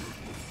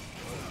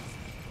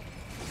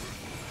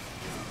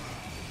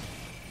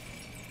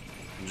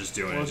 I'm just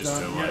doing it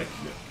just to, like...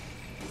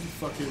 You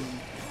fucking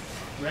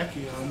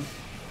wrecking them.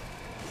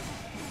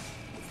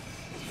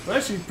 We're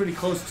actually pretty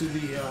close to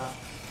the,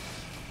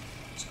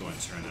 Let's go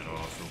and turn that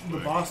off real quick.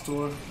 the boss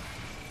door.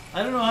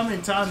 I don't know how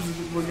many times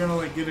we're gonna,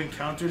 like, get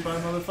encountered by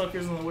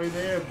motherfuckers on the way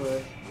there,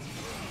 but...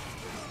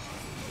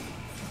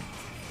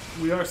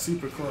 we are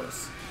super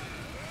close.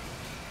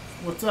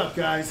 What's up,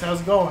 guys?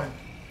 How's it going?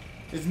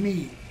 It's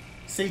me,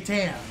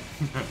 Satan.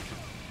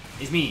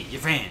 It's me,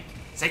 your friend,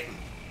 Satan.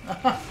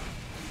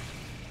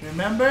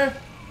 Remember?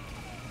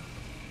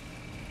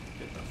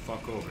 Get the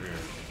fuck over here.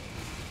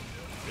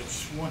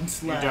 Bitch. 1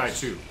 slash. You die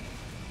too.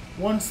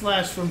 1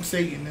 slash from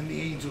Satan and the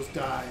angels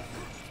die.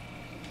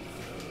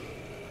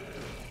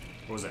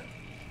 What was that?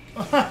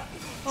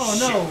 Oh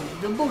no,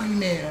 the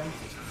boogeyman.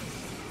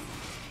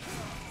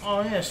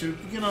 Oh yeah,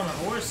 should we get on a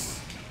horse?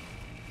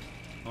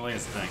 Only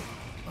it's a thing.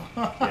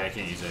 Yeah, I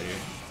can't use that here.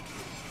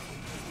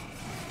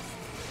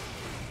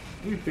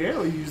 We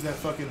barely use that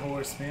fucking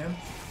horse, man.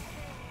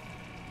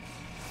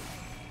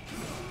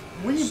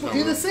 When you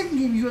in the second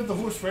game, you have the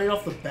horse right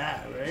off the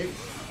bat, right?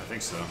 I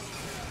think so.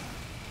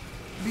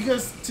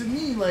 Because to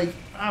me, like,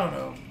 I don't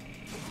know.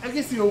 I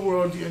guess the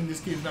overworld in this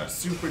game is not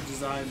super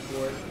designed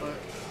for it, but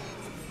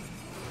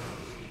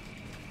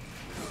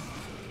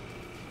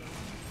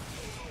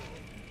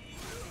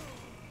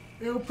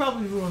it will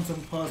probably ruin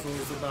some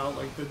puzzles about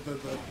like the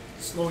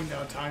slowing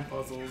down time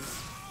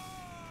puzzles.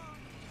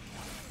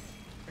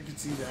 I can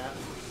see that.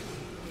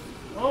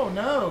 Oh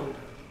no!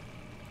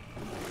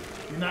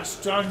 You're not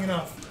strong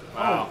enough.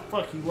 Wow. Oh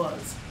fuck, he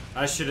was.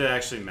 I should have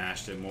actually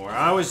mashed it more.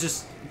 I was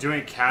just doing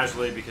it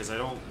casually because I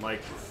don't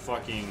like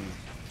fucking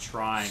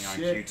trying on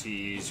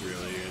QTEs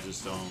really. I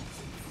just don't.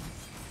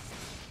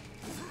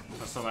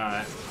 That's something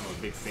I'm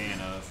a big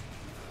fan of.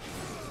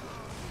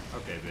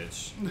 Okay,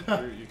 bitch.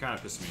 You're kind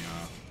of pissing me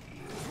off.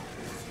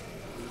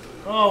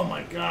 Oh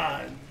my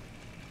god.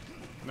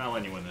 I'm not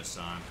letting you win this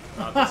time.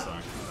 Not this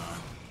time.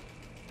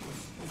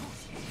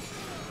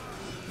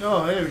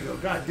 Oh, there we go.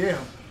 God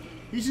damn.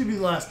 He should be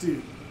the last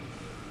dude.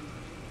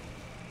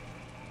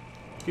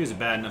 He was a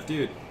bad enough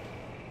dude.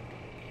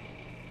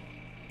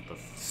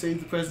 Save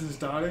the president's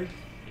daughter?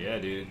 Yeah,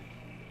 dude.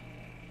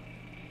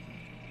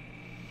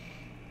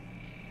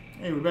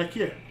 Hey, we're back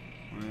here.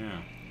 Oh,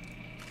 yeah.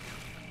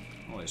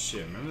 Holy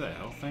shit. Remember that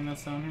health thing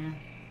that's down here?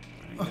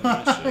 I didn't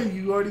get that shit.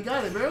 You already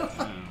got it, bro.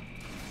 Yeah.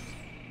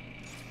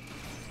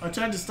 I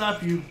tried to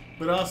stop you,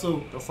 but also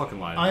Don't fucking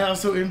lie to me. I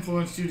also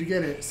influenced you to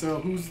get it. So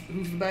who's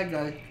the bad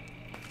guy?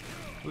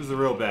 Who's the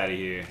real baddie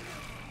here?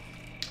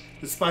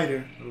 The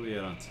spider. What are we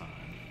at on time?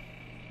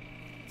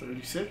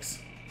 36?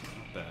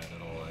 Not bad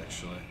at all,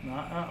 actually.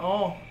 Not at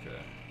all. Okay.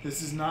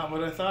 This is not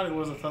what I thought it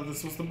was. I thought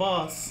this was the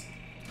boss.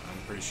 I'm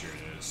pretty sure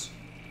it is.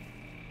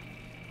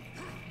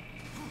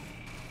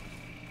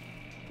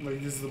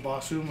 Like this is the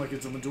boss room, like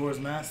it's a Majora's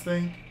Mask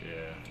thing.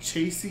 Yeah.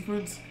 Chase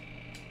sequence.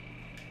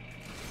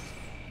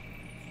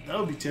 That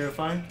would be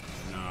terrifying.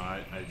 No,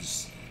 I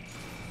just...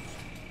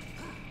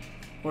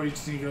 Or you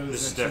just need to go to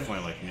This is section.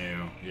 definitely, like,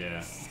 new.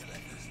 Yeah.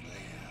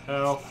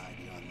 Health.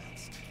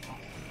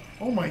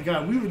 Oh my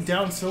god, we were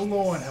down so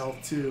low on health,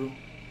 too.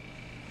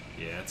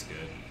 Yeah, that's good.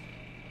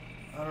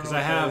 I don't know Because what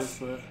I that have... is,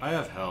 but... I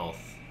have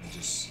health. I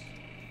just...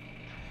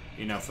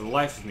 You know, for the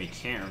life of me,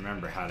 can't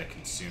remember how to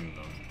consume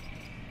them.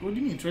 What do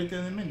you mean? It's right there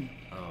in the menu.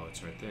 Oh,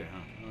 it's right there,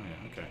 huh? Oh,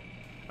 yeah, okay.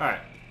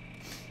 Alright.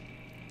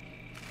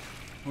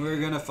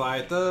 We're gonna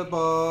fight the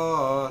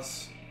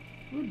boss.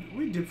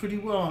 We did pretty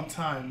well on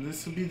time.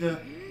 This will be the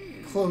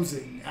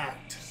closing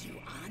act. You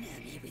honor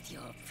me with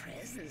your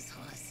presence,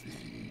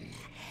 horseman.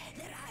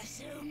 There are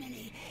so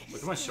many...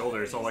 Look at my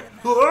shoulder, it's all like...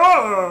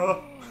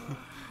 Ah!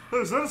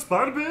 Is that a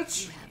spider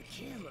bitch? You have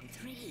killed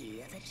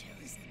 3 of the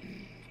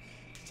chosen,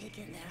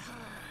 taken their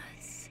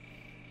hearts,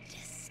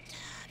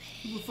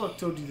 disturbing. Who the fuck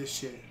told you this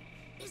shit?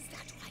 Is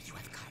that why you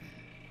have come?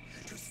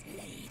 To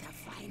slay the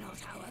final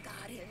Tower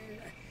Guardian?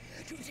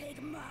 To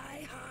take my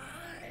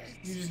heart?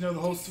 You just know the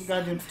whole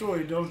goddamn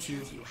story, don't you?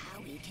 You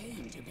how he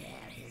came to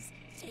bear his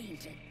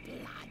tainted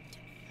blood.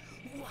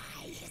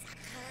 Why his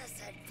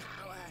accursed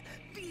power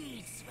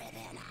beats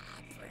within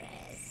our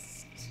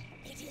breast.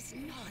 It is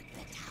not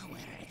the tower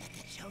that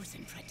the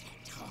chosen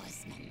protect,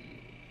 horsemen.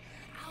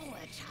 Our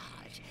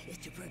charge is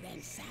to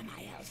prevent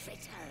Samael's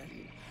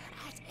return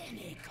at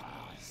any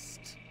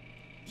cost.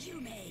 You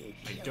may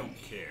kill I don't me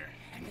care.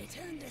 and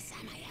return to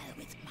Samael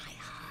with my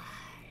heart.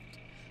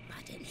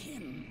 But in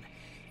him,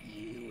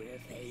 you will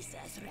face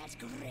a threat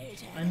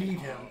greater I need than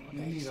him. all We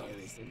the need him.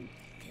 chosen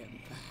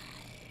combined.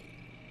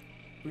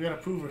 We gotta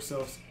prove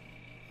ourselves.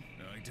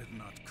 I did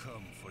not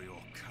come for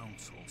your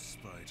counsel,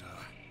 Spider,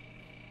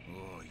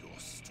 or your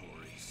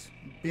stories.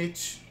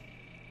 Bitch.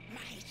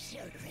 My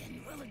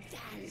children will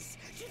dance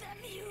to the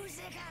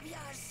music of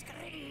your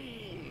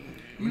scream.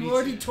 You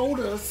already told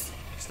us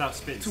Stop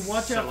spitting. to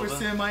watch out for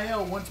Silitha.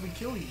 Samael once we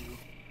kill you.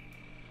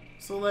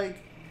 So, like,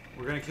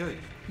 We're gonna kill you.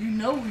 you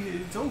know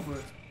it's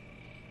over.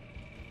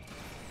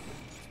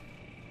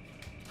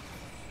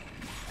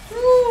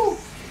 Woo!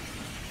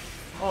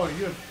 Oh,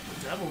 you have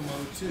devil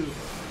mode too.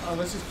 Oh,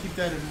 let's just keep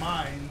that in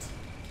mind.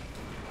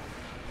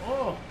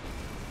 Oh,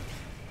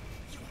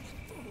 You are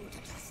a fool to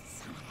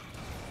trust Samael.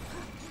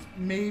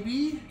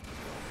 maybe.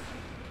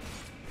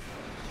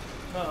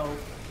 Uh-oh.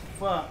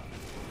 Fuck.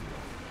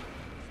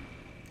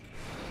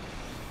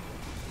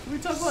 Can we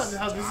talk about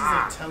how this is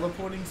a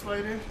teleporting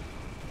spider?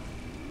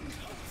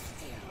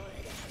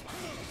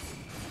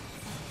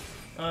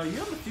 You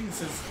have a thing that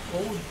says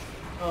hold.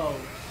 Oh,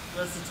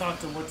 that's to talk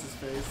to what's his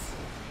face.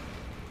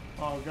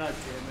 Oh, god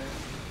damn it.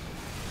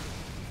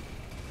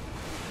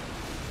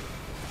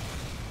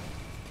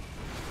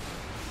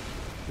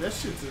 That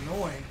shit's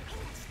annoying.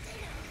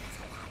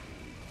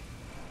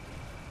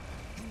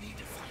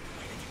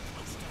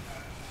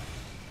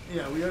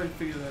 Yeah, we already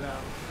figured that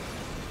out.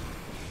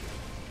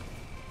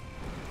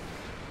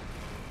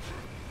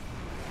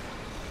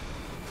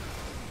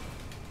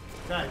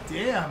 God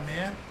damn,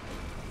 man.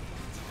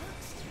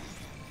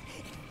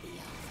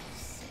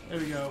 There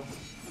we go.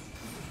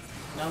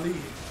 Now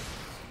leave.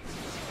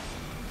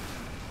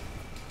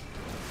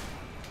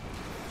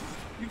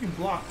 You can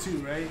block too,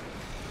 right?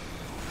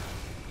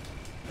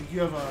 Like you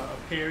have a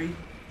parry.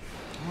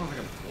 I don't know if I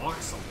can block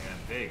something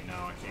that big. No,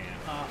 I can't.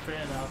 Ah, fair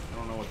enough. I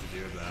don't know what to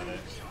do about it.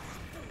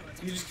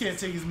 You just can't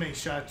take as many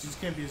shots. You just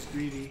can't be as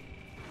greedy.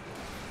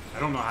 I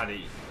don't know how to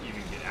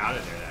even get out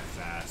of there that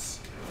fast.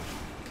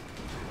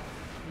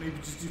 Maybe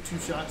just do 2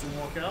 shots and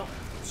walk out.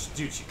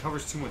 Dude, she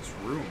covers too much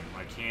room.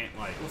 I can't,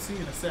 like... We'll see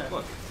in a sec.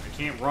 Look, I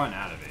can't run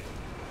out of it.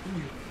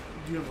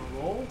 Do you have a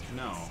roll?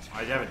 No.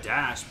 I have a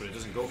dash, but it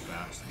doesn't go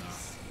fast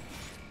enough.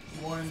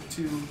 1,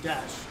 2,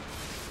 dash.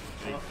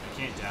 I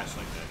can't dash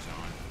like that,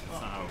 John.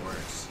 That's not how it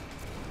works.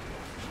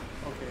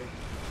 Okay.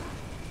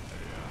 There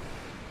we go.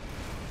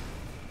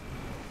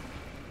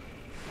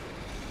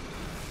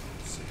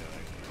 Let's see how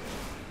I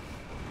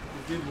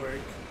can... It did work.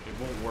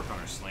 It won't work on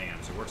her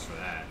slams. It works for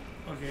that.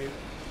 Okay. Like,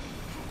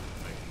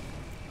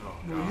 oh,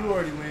 Well, God. you were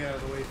already way out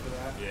of the way for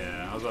that.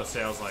 Yeah, I was about to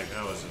say, I was like,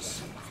 that was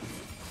just...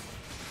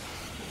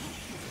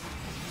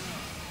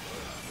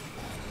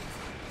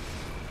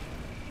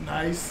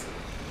 Nice.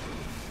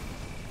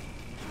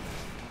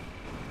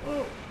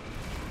 Oh.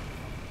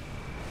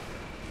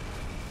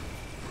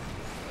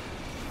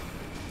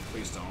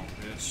 Please don't,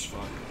 bitch.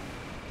 Fuck.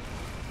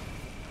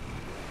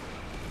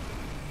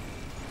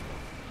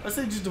 I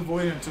say just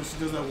avoid it until she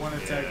does that one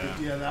attack.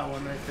 Yeah. Yeah, that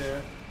one right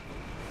there.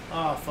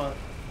 Oh, fuck.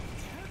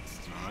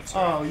 No, that's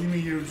Oh, you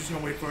mean you're just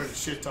gonna wait for her to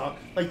shit talk?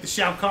 Like the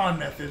Shao Kahn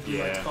method,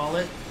 we like to Yeah. call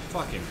it.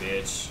 Fucking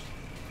bitch.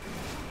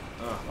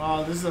 Ugh.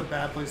 Oh, this is a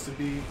bad place to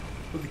be.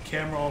 With the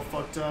camera all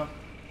fucked up.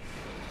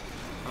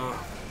 Ugh.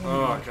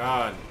 Oh,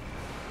 God.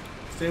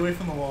 Stay away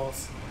from the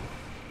walls.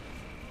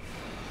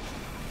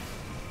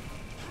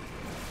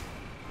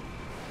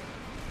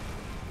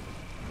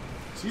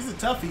 She's a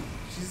toughie.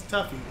 She's a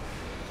toughie.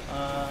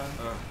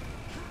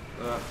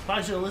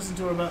 Probably should have listened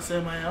to her about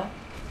Samael.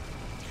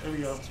 There we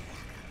go.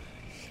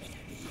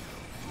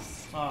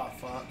 Oh,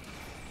 fuck.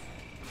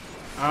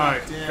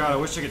 Alright, damn. God, I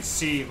wish I could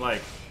see,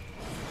 like...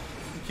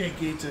 You can't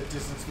gauge that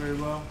distance very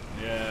well.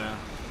 Yeah.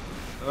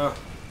 Ugh.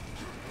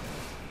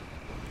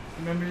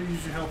 Remember to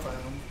use your health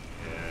item.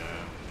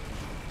 Yeah.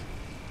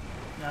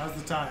 Now's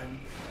the time.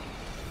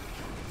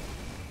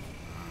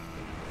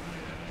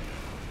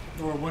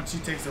 Or once she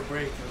takes a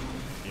break.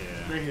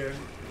 Yeah. Right here.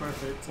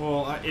 Perfect.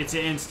 Well, it's an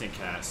instant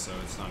cast, so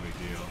it's not a big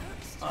deal.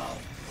 Oh.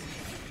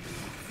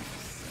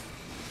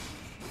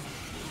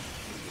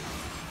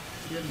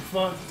 Getting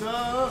fucked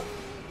up.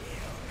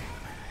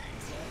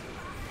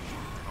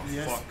 Oh,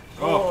 Yes. fuck.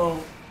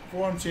 Oh,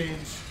 form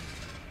change.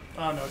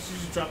 Oh no,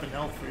 she's just dropping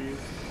health for you.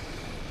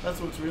 That's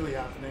what's really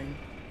happening.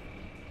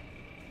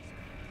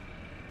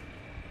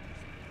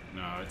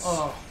 No, it's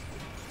Oh.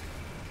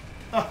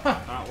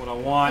 not what I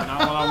want. Not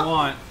what I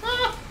want.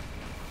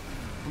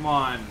 Come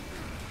on.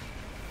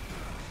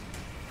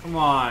 Come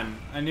on.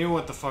 I knew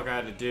what the fuck I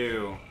had to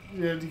do.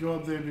 You had to go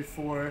up there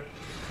before.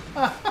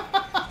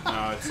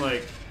 No, it's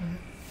like...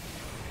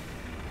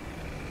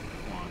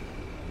 Come on.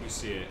 Let me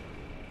see it.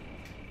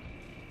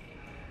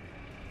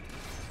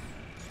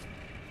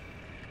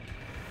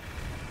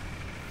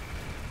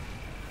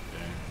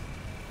 Okay.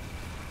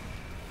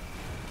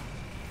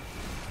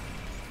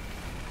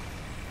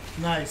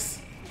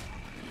 Nice.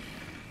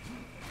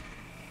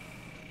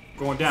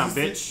 Going down, Is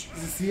bitch.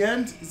 this the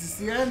end? Is this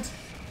the end?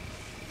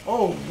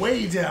 Oh,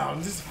 way down.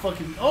 This is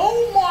fucking...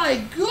 Oh my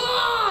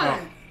god!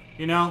 Oh,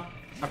 you know,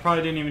 I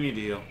probably didn't even need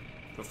to heal.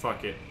 But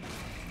fuck it.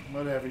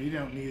 Whatever, you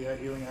don't need that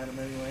healing item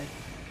anyway.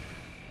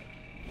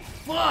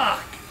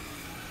 Fuck!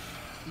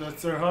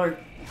 That's her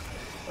heart.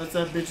 That's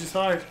that bitch's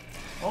heart.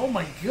 Oh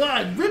my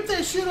god, rip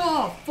that shit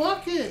off!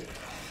 Fuck it!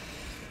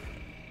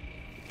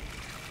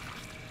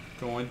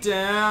 Going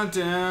down,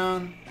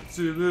 down.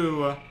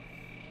 Silitha.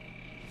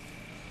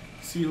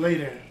 See you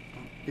later,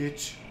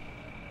 bitch.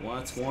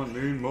 What's one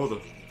moon mother?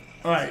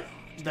 Alright,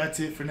 that's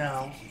it for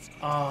now.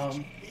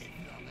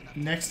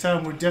 Next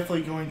time we're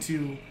definitely going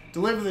to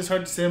deliver this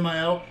heart to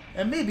Samael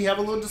and maybe have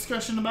a little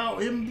discussion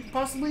about him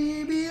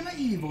possibly being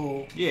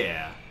evil.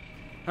 Yeah.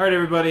 Alright,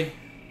 everybody.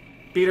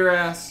 Beat her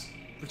ass.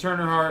 Return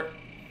her heart.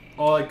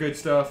 All that good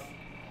stuff.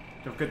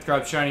 Don't forget to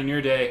grab shiny in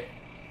your day.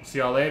 See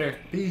y'all later.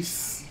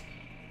 Peace.